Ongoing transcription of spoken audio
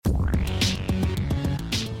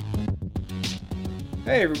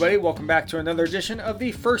Hey everybody, welcome back to another edition of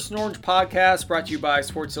the First and Orange podcast, brought to you by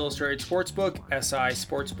Sports Illustrated Sportsbook,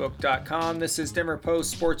 sisportsbook.com. This is Denver Post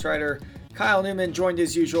sports writer Kyle Newman, joined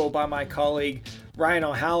as usual by my colleague Ryan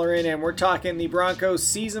O'Halloran, and we're talking the Broncos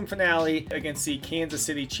season finale against the Kansas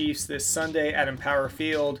City Chiefs this Sunday at Empower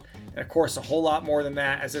Field. And of course, a whole lot more than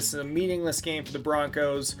that, as this is a meaningless game for the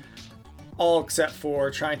Broncos, all except for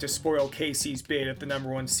trying to spoil KC's bid at the number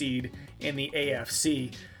one seed in the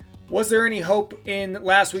AFC. Was there any hope in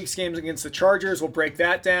last week's games against the Chargers? We'll break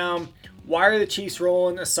that down. Why are the Chiefs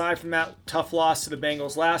rolling aside from that tough loss to the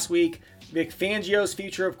Bengals last week? Vic Fangio's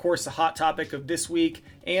future, of course, the hot topic of this week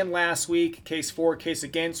and last week. Case for, case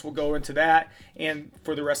against, we'll go into that and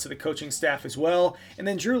for the rest of the coaching staff as well. And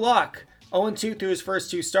then Drew Lock, 0-2 through his first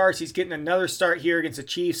two starts. He's getting another start here against the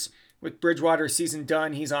Chiefs. With Bridgewater's season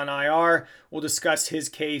done, he's on IR. We'll discuss his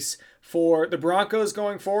case for the Broncos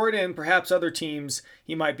going forward and perhaps other teams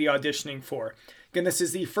he might be auditioning for. Again, this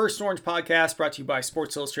is the First Orange podcast brought to you by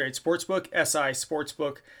Sports Illustrated Sportsbook,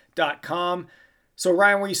 sisportsbook.com. So,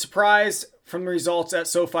 Ryan, were you surprised from the results at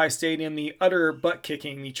SoFi Stadium, the utter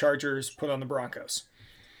butt-kicking the Chargers put on the Broncos?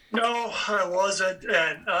 No, I wasn't.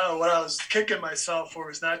 And what I was kicking myself for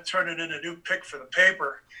was not turning in a new pick for the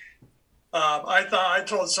paper. I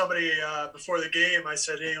told somebody before the game, I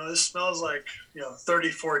said, this smells like,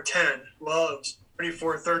 34-10. Well, it was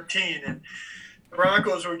 34-13, and the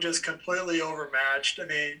Broncos were just completely overmatched. I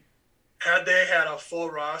mean, had they had a full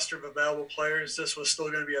roster of available players, this was still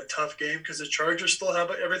going to be a tough game because the Chargers still have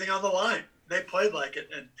everything on the line. They played like it.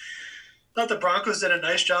 And I thought the Broncos did a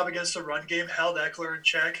nice job against the run game, held Eckler in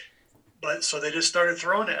check. But so they just started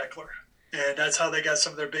throwing to Eckler, and that's how they got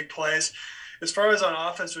some of their big plays. As far as on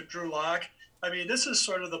offense with Drew Lock, I mean, this is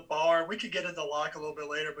sort of the bar. We could get into Lock a little bit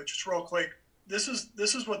later, but just real quick, this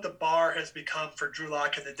is what the bar has become for Drew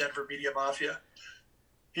Lock and the Denver Media Mafia.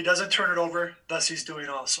 He doesn't turn it over, thus he's doing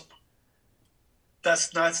awesome.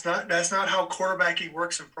 That's not how quarterbacking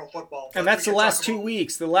works in pro football. And that's the last 2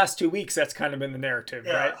 weeks. The last 2 weeks, that's kind of been the narrative,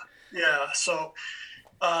 right? Yeah. So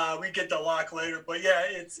we get to Lock later, but yeah,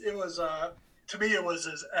 it was. To me, it was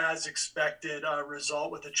as expected result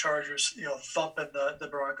with the Chargers, thumping the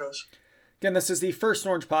Broncos. Again, this is the First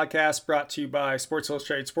Orange podcast brought to you by Sports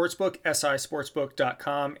Illustrated Sportsbook,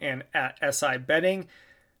 sisportsbook.com, and at SI Betting.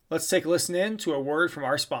 Let's take a listen in to a word from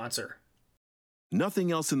our sponsor.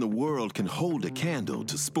 Nothing else in the world can hold a candle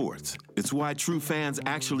to sports. It's why true fans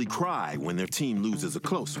actually cry when their team loses a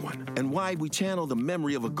close one, and why we channel the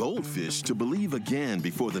memory of a goldfish to believe again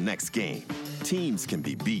before the next game. Teams can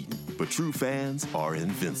be beaten, but true fans are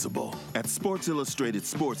invincible. At Sports Illustrated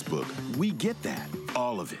Sportsbook, we get that,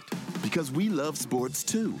 all of it, because we love sports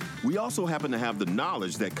too. We also happen to have the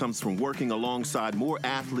knowledge that comes from working alongside more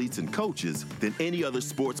athletes and coaches than any other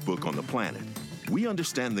sportsbook on the planet. We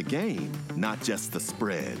understand the game, not just the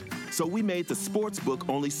spread. So we made the sportsbook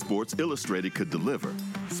only Sports Illustrated could deliver.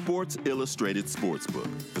 Sports Illustrated Sportsbook,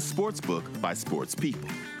 the sportsbook by sports people.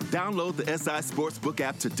 Download the SI Sportsbook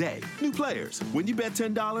app today. New players, when you bet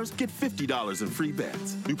 $10, get $50 in free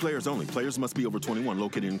bets. New players only. Players must be over 21,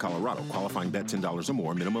 located in Colorado. Qualifying bet $10 or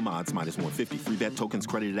more. Minimum odds minus 150. Free bet tokens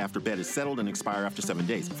credited after bet is settled and expire after 7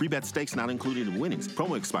 days. Free bet stakes not included in winnings.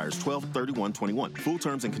 Promo expires 12/31/21. Full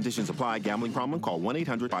terms and conditions apply. Gambling problem? Call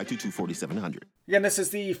 1-800-522-4700. Again, this is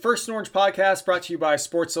the First and Orange podcast brought to you by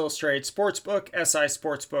Sports Illustrated Sportsbook,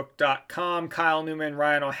 sisportsbook.com. Kyle Newman,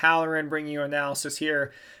 Ryan O'Halloran bringing you analysis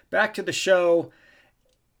here. Back to the show.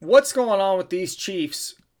 What's going on with these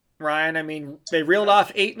Chiefs, Ryan? I mean, they reeled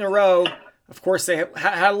off 8 in a row. Of course, they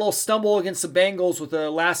had a little stumble against the Bengals with a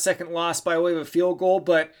last-second loss by way of a field goal,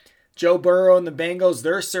 but Joe Burrow and the Bengals,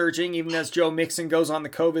 they're surging, even as Joe Mixon goes on the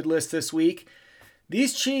COVID list this week.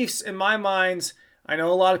 These Chiefs, in my mind, I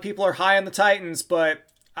know a lot of people are high on the Titans, but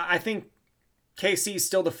I think KC is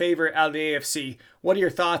still the favorite out of the AFC. What are your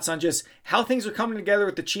thoughts on just how things are coming together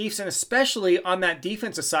with the Chiefs, and especially on that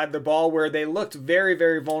defensive side of the ball where they looked very,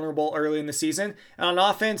 very vulnerable early in the season? And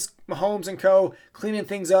on offense, Mahomes and co. cleaning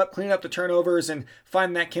things up, cleaning up the turnovers, and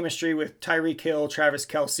finding that chemistry with Tyreek Hill, Travis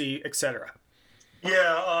Kelce, etc.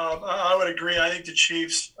 Yeah, I would agree. I think the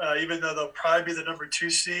Chiefs, even though they'll probably be the number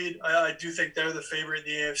 2 seed, I do think they're the favorite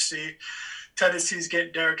in the AFC. Tennessee's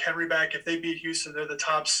getting Derrick Henry back. If they beat Houston, they're the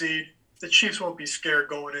top seed. The Chiefs won't be scared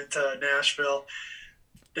going into Nashville.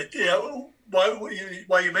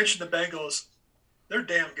 While you mentioned the Bengals, they're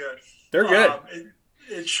damn good. They're good.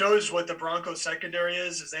 It shows what the Broncos secondary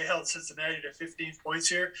is they held Cincinnati to 15 points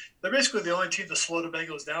here. They're basically the only team to slow the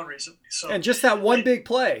Bengals down recently. So, and just that one big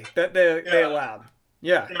play that they allowed.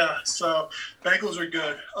 Yeah. Yeah, so Bengals are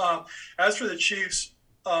good. As for the Chiefs,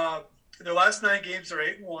 in their last 9 games, they're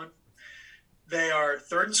 8-1. They are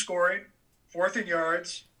third in scoring, fourth in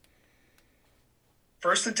yards,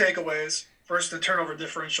 first in takeaways, first in turnover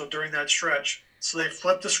differential during that stretch. So they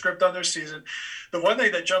flipped the script on their season. The one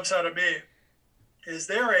thing that jumps out at me is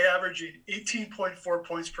they are averaging 18.4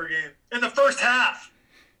 points per game in the first half.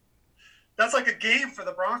 That's like a game for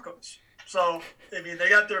the Broncos. So, I mean, they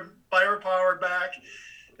got their firepower back.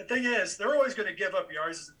 The thing is, they're always going to give up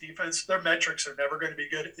yards as a defense. Their metrics are never going to be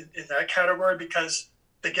good in that category because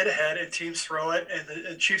they get ahead and teams throw it. And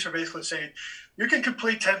the Chiefs are basically saying, you can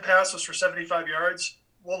complete 10 passes for 75 yards.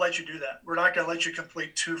 We'll let you do that. We're not going to let you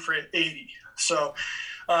complete 2 for 80. So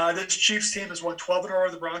this Chiefs team has won 12 in a row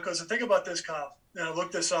with the Broncos. And think about this, Kyle.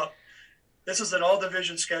 Look this up. This is an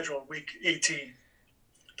all-division schedule, Week 18.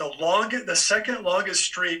 The second longest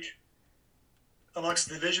streak amongst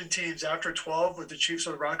the division teams after 12 with the Chiefs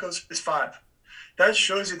or the Broncos is 5. That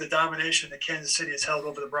shows you the domination that Kansas City has held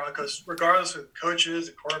over the Broncos, regardless of who the coach is,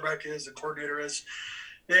 the quarterback is, the coordinator is.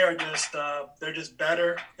 They are just they're just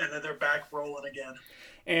better, and then they're back rolling again.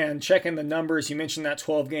 And checking the numbers, you mentioned that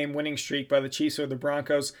 12-game winning streak by the Chiefs or the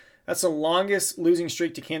Broncos. That's the longest losing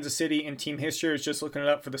streak to Kansas City in team history. I was just looking it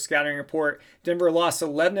up for the scouting report. Denver lost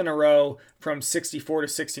 11 in a row from 64 to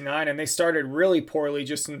 69, and they started really poorly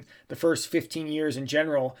just in the first 15 years in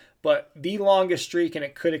general. But the longest streak, and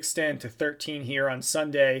it could extend to 13 here on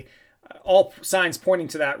Sunday. All signs pointing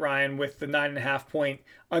to that, Ryan, with the 9.5-point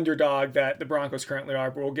underdog that the Broncos currently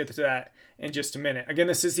are. But we'll get to that in just a minute. Again,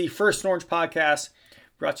 this is the First Orange Podcast,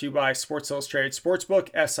 brought to you by Sports Illustrated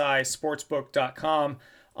Sportsbook, sisportsbook.com.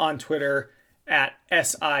 On Twitter at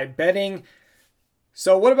SI Betting.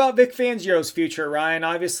 So what about Vic Fangio's future, Ryan?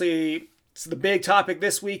 Obviously, it's the big topic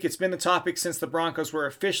this week. It's been the topic since the Broncos were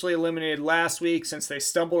officially eliminated last week, since they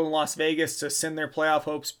stumbled in Las Vegas to send their playoff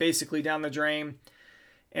hopes basically down the drain.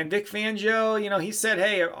 And Vic Fangio, he said,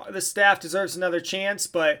 hey, the staff deserves another chance,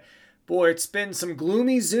 but boy, it's been some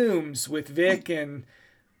gloomy Zooms with Vic and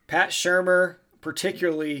Pat Shurmur,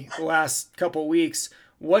 particularly the last couple weeks.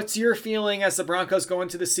 What's your feeling as the Broncos go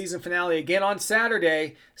into the season finale again on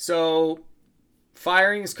Saturday? So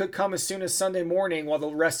firings could come as soon as Sunday morning while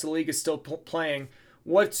the rest of the league is still playing.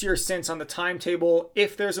 What's your sense on the timetable,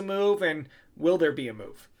 if there's a move, and will there be a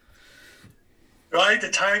move? Well, I think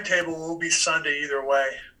the timetable will be Sunday either way.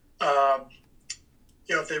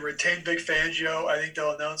 If they retain Vic Fangio, I think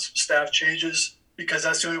they'll announce staff changes because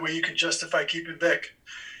that's the only way you can justify keeping Vic.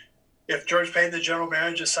 If George Payton, the general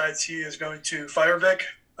manager, decides he is going to fire Vic,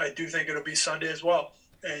 I do think it'll be Sunday as well.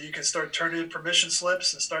 And you can start turning in permission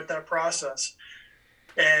slips and start that process.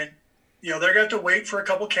 And, they're going to have to wait for a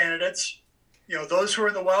couple candidates. Those who are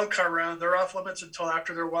in the wild card round, they're off limits until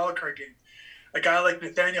after their wild card game. A guy like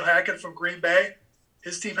Nathaniel Hackett from Green Bay,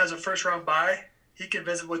 his team has a first-round bye. He can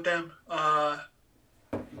visit with them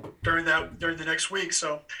during the next week.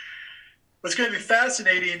 So what's going to be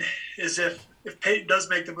fascinating is if Peyton does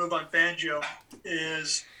make the move on Fangio,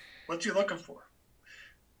 is what's he looking for?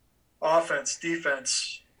 Offense,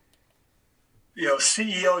 defense,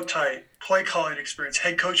 CEO type, play calling experience,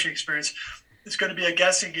 head coaching experience. It's going to be a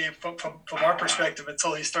guessing game from our perspective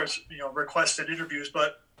until he starts, requesting interviews.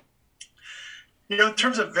 But, in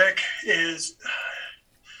terms of Vic, is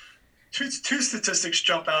two statistics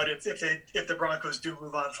jump out if the Broncos do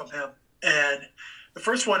move on from him. And the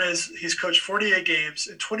first one is he's coached 48 games.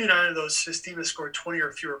 In 29 of those, his team has scored 20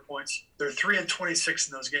 or fewer points. They're 3-26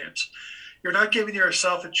 in those games. You're not giving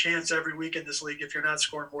yourself a chance every week in this league if you're not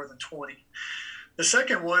scoring more than 20. The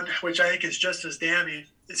second one, which I think is just as damning,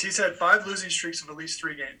 is he's had 5 losing streaks of at least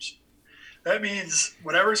 3 games. That means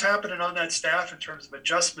whatever's happening on that staff in terms of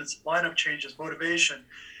adjustments, lineup changes, motivation,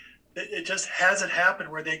 it just hasn't happened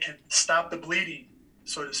where they can stop the bleeding,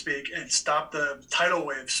 so to speak, and stop the tidal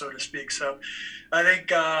wave, so to speak. So I think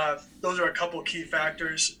those are a couple of key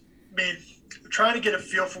factors. I mean, trying to get a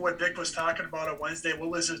feel for what Vic was talking about on Wednesday, what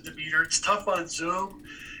was his demeanor? It's tough on Zoom.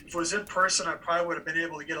 If it was in person, I probably would have been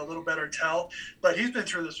able to get a little better tell. But he's been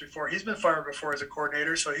through this before. He's been fired before as a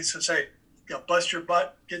coordinator, so he's going to say, bust your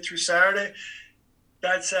butt, get through Saturday.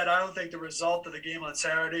 That said, I don't think the result of the game on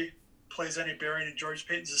Saturday plays any bearing in George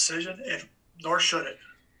Payton's decision, nor should it.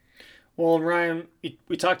 Well, Ryan,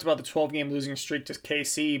 we talked about the 12-game losing streak to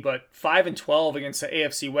KC, but 5-12 against the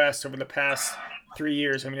AFC West over the past 3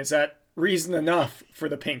 years. I mean, is that reason enough for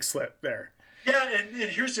the pink slip there? Yeah, and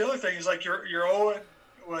here's the other thing: is like your 0-5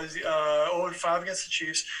 against the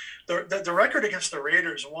Chiefs. The record against the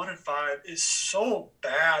Raiders, 1-5, is so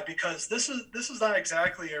bad because this is not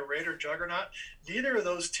exactly a Raider juggernaut. Neither of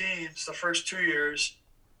those teams, the first 2 years,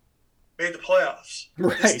 made the playoffs.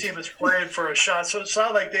 Right. This team is playing for a shot, so it's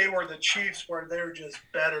not like they were the Chiefs where they were just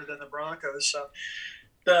better than the Broncos. So,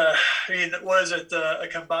 a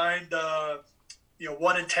combined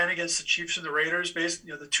 1-10 against the Chiefs and the Raiders,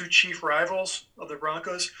 the two chief rivals of the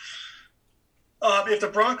Broncos. If the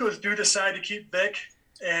Broncos do decide to keep Vic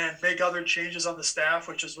and make other changes on the staff,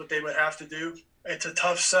 which is what they would have to do, it's a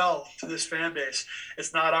tough sell to this fan base.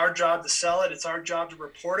 It's not our job to sell it. It's our job to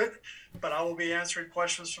report it. But I will be answering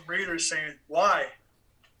questions from readers saying, why?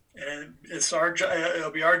 And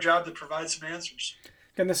it'll be our job to provide some answers.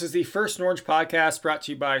 And this is the First and Orange podcast brought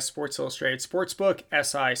to you by Sports Illustrated Sportsbook,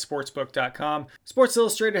 sisportsbook.com. Sports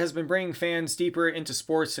Illustrated has been bringing fans deeper into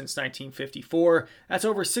sports since 1954. That's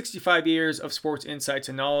over 65 years of sports insights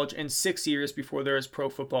and knowledge, and 6 years before there was pro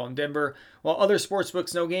football in Denver. While other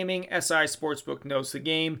sportsbooks know gaming, SI Sportsbook knows the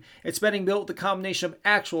game. It's betting built with a combination of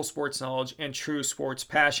actual sports knowledge and true sports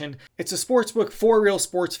passion. It's a sportsbook for real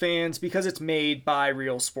sports fans because it's made by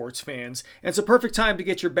real sports fans. And it's a perfect time to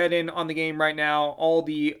get your bet in on the game right now. All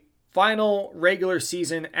the final regular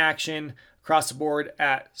season action across the board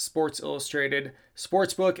at Sports Illustrated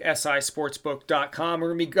Sportsbook, sisportsbook.com. We're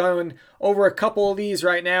going to be going over a couple of these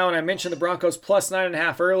right now, and I mentioned the Broncos plus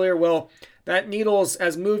 9.5 earlier. Well, that needle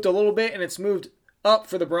has moved a little bit, and it's moved up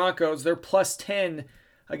for the Broncos. They're plus 10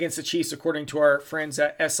 against the Chiefs, according to our friends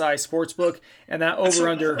at SI Sportsbook, and that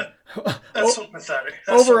over-under that's so pathetic.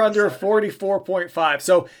 Over-under 44.5.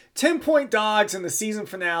 So 10-point dogs in the season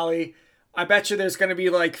finale. I bet you there's going to be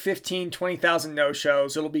like 20,000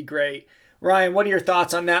 no-shows. It'll be great. Ryan, what are your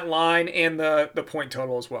thoughts on that line and the point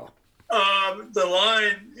total as well? The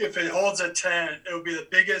line, if it holds at 10, it will be the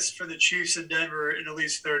biggest for the Chiefs in Denver in at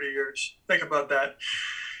least 30 years. Think about that.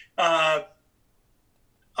 I'm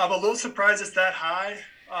a little surprised it's that high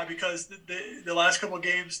because the last couple of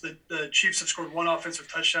games, the Chiefs have scored one offensive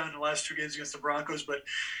touchdown in the last two games against the Broncos, but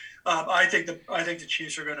I think the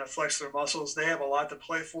Chiefs are going to flex their muscles. They have a lot to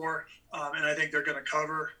play for, and I think they're going to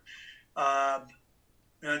cover.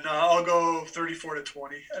 And I'll go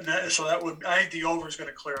 34-20, and I think the over is going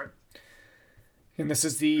to clear it. And this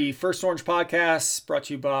is the First Orange podcast brought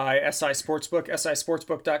to you by SI Sportsbook,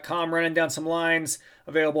 sisportsbook.com. Running down some lines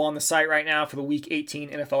available on the site right now for the Week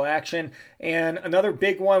 18 NFL action. And another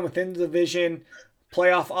big one within the division,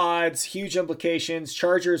 playoff odds, huge implications.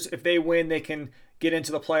 Chargers, if they win, they can get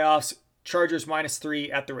into the playoffs. Chargers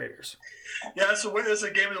 -3 at the Raiders. Yeah, it's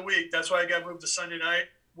a game of the week. That's why I got moved to Sunday night.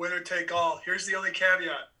 Winner take all. Here's the only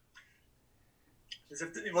caveat.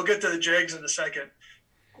 We'll get to the Jags in a second.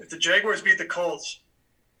 If the Jaguars beat the Colts,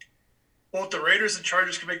 both the Raiders and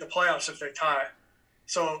Chargers can make the playoffs if they tie.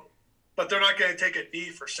 So, but they're not going to take a knee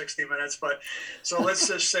for 60 minutes. So let's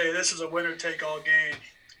just say this is a winner take all game.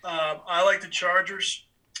 I like the Chargers.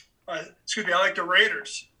 I like the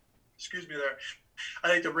Raiders. I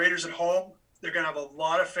think the Raiders at home. They're going to have a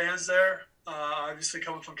lot of fans there. Obviously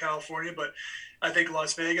coming from California, but I think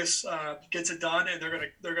Las Vegas gets it done, and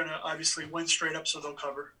they're gonna obviously win straight up, so they'll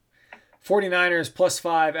cover. 49ers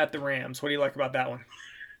 +5 at the Rams. What do you like about that one?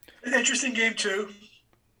 An interesting game too.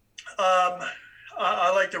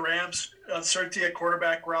 I like the Rams. Uncertainty at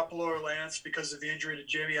quarterback, Garoppolo or Lance, because of the injury to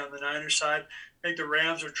Jimmy on the Niners side. I think the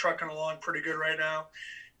Rams are trucking along pretty good right now,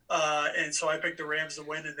 and so I pick the Rams to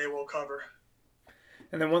win, and they will cover.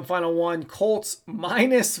 And then one final one, Colts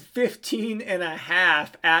 -15.5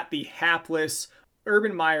 at the hapless,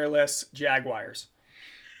 Urban Meyer-less Jaguars.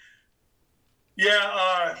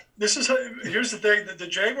 Yeah, here's the thing. The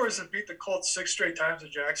Jaguars have beat the Colts 6 straight times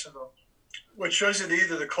in Jacksonville, which shows you that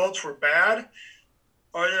either the Colts were bad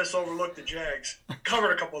or they just overlooked the Jags.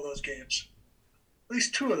 Covered a couple of those games. At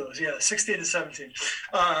least 2 of those, yeah, 16-17.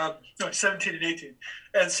 17-18.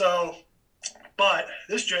 And so, but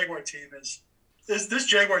this Jaguar team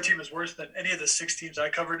is worse than any of the 6 teams I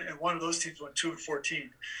covered, and one of those teams went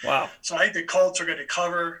 2-14. Wow. So I think the Colts are going to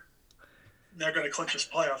cover. They're going to clinch this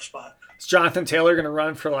playoff spot. Is Jonathan Taylor going to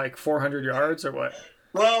run for like 400 yards or what?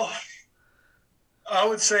 Well, I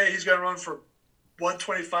would say he's going to run for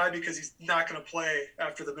 125 because he's not going to play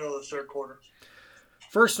after the middle of the third quarter.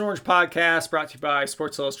 First and Orange podcast brought to you by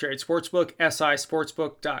Sports Illustrated Sportsbook,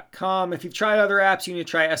 sisportsbook.com. If you've tried other apps, you need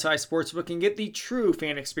to try SI Sportsbook and get the true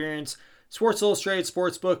fan experience. Sports Illustrated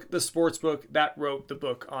Sportsbook, the sportsbook that wrote the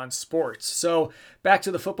book on sports. So back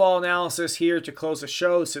to the football analysis here to close the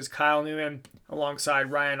show. This is Kyle Newman alongside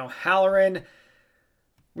Ryan O'Halloran.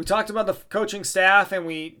 We talked about the coaching staff and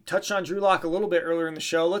we touched on Drew Lock a little bit earlier in the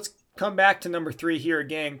show. Let's come back to number 3 here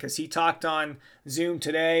again because he talked on Zoom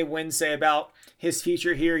today, Wednesday, about his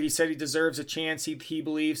future here. He said he deserves a chance, he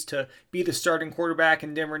believes, to be the starting quarterback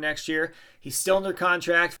in Denver next year. He's still under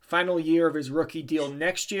contract, final year of his rookie deal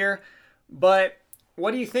next year. But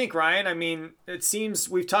What do you think, Ryan? I mean, it seems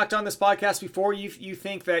we've talked on this podcast before. You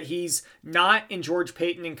think that he's not in George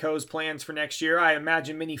Payton and co.'s plans for next year. I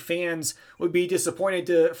imagine many fans would be disappointed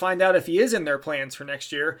to find out if he is in their plans for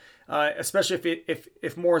next year, especially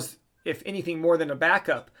if anything more than a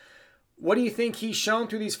backup. What do you think he's shown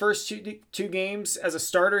through these first two games as a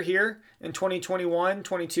starter here in 2021,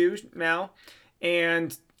 22 now,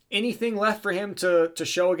 and anything left for him to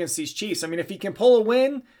show against these Chiefs? I mean, if he can pull a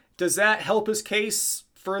win, does that help his case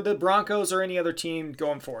for the Broncos or any other team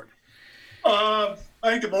going forward? I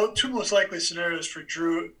think the two most likely scenarios for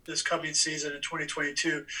Drew this coming season in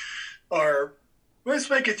 2022 are,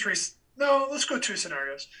 let's make it three. No, let's go two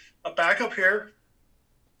scenarios. A backup here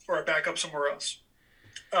or a backup somewhere else.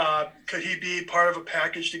 Could he be part of a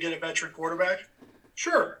package to get a veteran quarterback?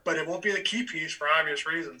 Sure, but it won't be the key piece for obvious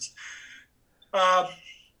reasons.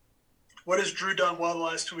 What has Drew done well the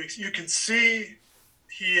last 2 weeks? You can see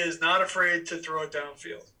he is not afraid to throw it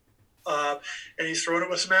downfield. And he's throwing it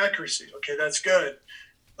with some accuracy. Okay, that's good.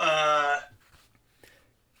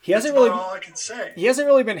 He hasn't really. All I can say. He hasn't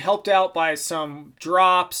really been helped out by some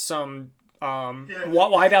drops, some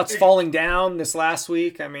wideouts falling down this last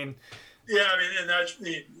week. I mean, and that's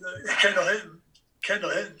Kendall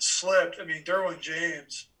Hinton slipped. I mean, Derwin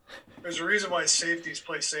James. There's a reason why safeties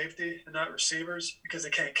play safety and not receivers, because they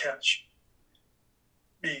can't catch.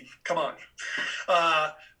 I mean, come on.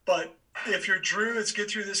 But if you're Drew, let's get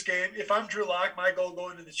through this game. If I'm Drew Lock, my goal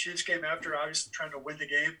going into the Chiefs game, after obviously trying to win the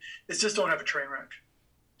game, is just don't have a train wreck.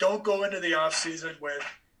 Don't go into the offseason with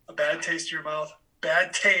a bad taste in your mouth,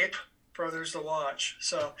 bad tape for others to watch.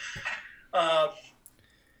 So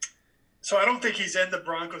I don't think he's in the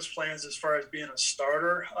Broncos' plans as far as being a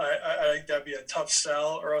starter. I think that'd be a tough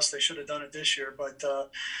sell, or else they should have done it this year. But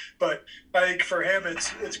I think for him,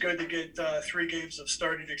 it's good to get 3 games of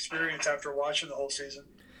starting experience after watching the whole season.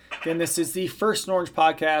 Again, this is the First and Orange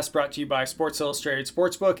podcast, brought to you by Sports Illustrated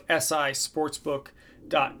Sportsbook,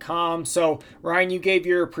 sisportsbook.com. So, Ryan, you gave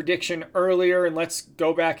your prediction earlier, and let's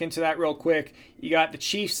go back into that real quick. You got the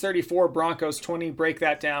Chiefs 34, Broncos 20. Break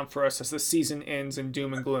that down for us as the season ends in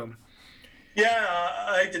doom and gloom. Yeah,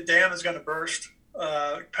 I think the dam is going to burst.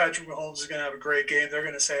 Patrick Mahomes is going to have a great game. They're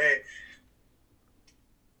going to say, hey,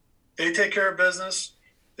 they take care of business.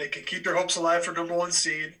 They can keep their hopes alive for number 1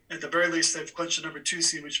 seed. At the very least, they've clinched the number 2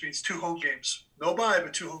 seed, which means 2 home games. No bye,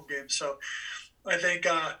 but 2 home games. So I think,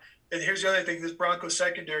 and here's the other thing, this Broncos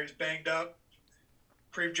secondary is banged up.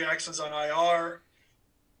 Kareem Jackson's on IR.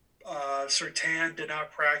 Surtain did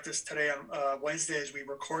not practice today on Wednesday as we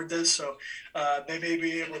record this. So they may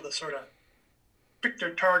be able to sort of pick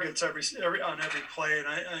their targets every play, and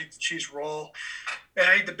I think the Chiefs roll. And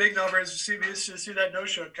I think the big number is to see that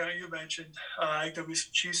no-show, kind of you mentioned. I think there'll be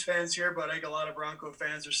some Chiefs fans here, but I think a lot of Bronco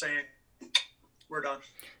fans are saying, we're done.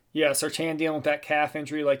 Yeah, Surtain dealing with that calf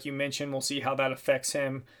injury, like you mentioned. We'll see how that affects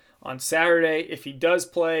him on Saturday. If he does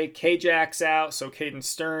play, K-Jack's out, so Caden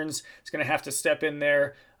Stearns is going to have to step in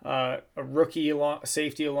there. A rookie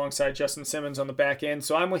safety alongside Justin Simmons on the back end.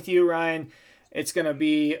 So I'm with you, Ryan. It's going to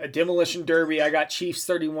be a demolition derby. I got Chiefs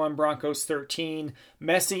 31, Broncos 13.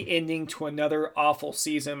 Messy ending to another awful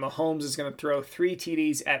season. Mahomes is going to throw 3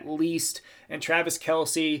 TDs at least, and Travis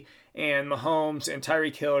Kelce and Mahomes and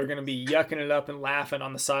Tyreek Hill are going to be yucking it up and laughing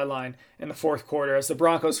on the sideline in the fourth quarter as the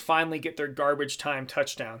Broncos finally get their garbage time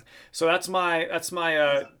touchdown. So that's my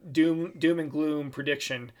doom and gloom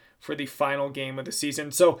prediction for the final game of the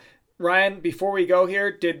season. So, Ryan, before we go here,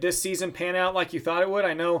 did this season pan out like you thought it would?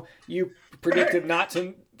 I know you predicted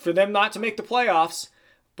for them not to make the playoffs,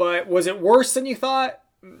 but was it worse than you thought?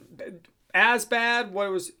 As bad? What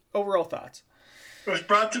was overall thoughts?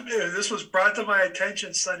 This was brought to my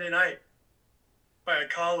attention Sunday night by a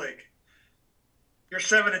colleague. Your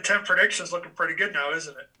 7-10 prediction's looking pretty good now,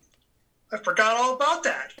 isn't it? I forgot all about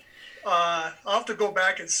that. I'll have to go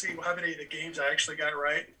back and see how many of the games I actually got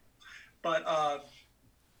right. But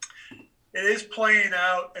it is playing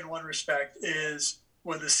out in one respect, is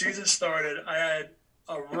when the season started, I had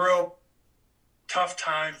a real tough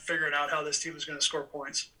time figuring out how this team was going to score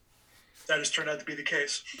points. That has turned out to be the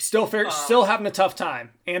case. Still having a tough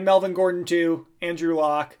time. And Melvin Gordon too, Andrew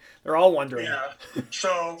Locke. They're all wondering. Yeah.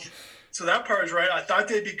 So that part is right. I thought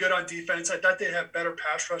they'd be good on defense. I thought they'd have better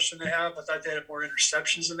pass rush than they have. I thought they'd have more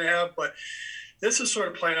interceptions than they have. But this is sort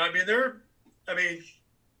of playing out. They're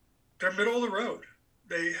middle of the road.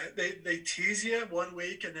 They tease you one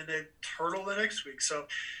week and then they turtle the next week. So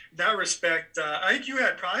in that respect, I think you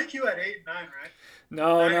had 8 and 9, right?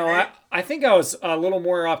 No. I think I was a little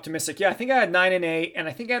more optimistic. Yeah, I think I had 9 and 8, and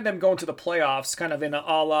I think I had them going to the playoffs, kind of in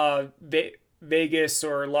a la Vegas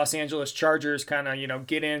or Los Angeles Chargers kind of,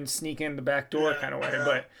 get in, sneak in the back door kind of way. Yeah.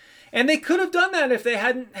 But And they could have done that if they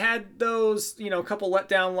hadn't had those, couple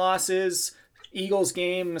letdown losses, Eagles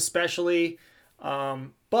game especially.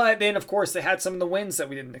 But then, of course, they had some of the wins that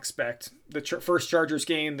we didn't expect. The first Chargers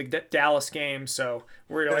game, the Dallas game. So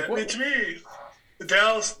we're like, what? To me,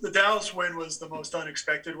 the Dallas win was the most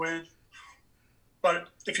unexpected win. But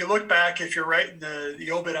if you look back, if you're writing the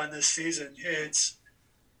obit on this season, it's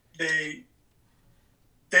they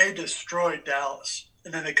destroyed Dallas.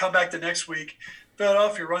 And then they come back the next week.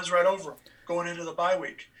 Philadelphia runs right over them going into the bye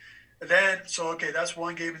week. And then, that's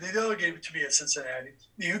one game. And the other game to me is Cincinnati.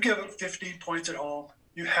 You give up 15 points at home.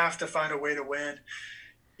 You have to find a way to win.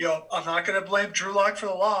 I'm not going to blame Drew Lock for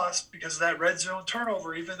the loss because of that red zone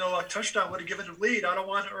turnover. Even though a touchdown would have given the lead, I don't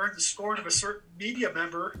want to earn the scorn of a certain media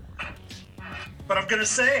member. But I'm going to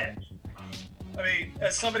say it. I mean,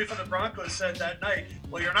 as somebody from the Broncos said that night,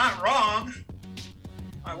 well, you're not wrong.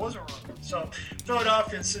 I wasn't wrong. So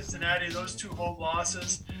Philadelphia and Cincinnati, those two home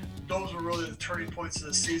losses, those were really the turning points of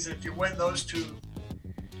the season. If you win those two,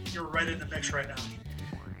 you're right in the mix right now.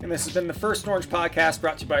 And this has been the First Orange Podcast,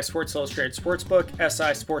 brought to you by Sports Illustrated Sportsbook,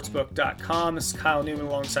 sisportsbook.com. This is Kyle Newman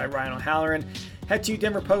alongside Ryan O'Halloran. Head to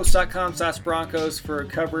denverpost.com/Broncos for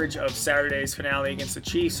coverage of Saturday's finale against the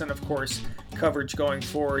Chiefs and, of course, coverage going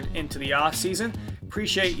forward into the offseason.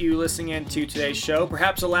 Appreciate you listening in to today's show.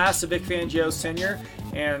 Perhaps the last of Vic Fangio's tenure,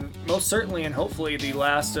 and most certainly and hopefully the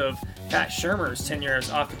last of Pat Shurmur's tenure as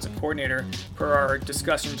offensive coordinator per our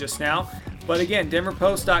discussion just now. But again,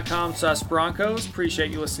 denverpost.com/Broncos.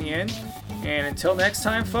 Appreciate you listening in. And until next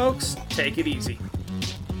time, folks, take it easy.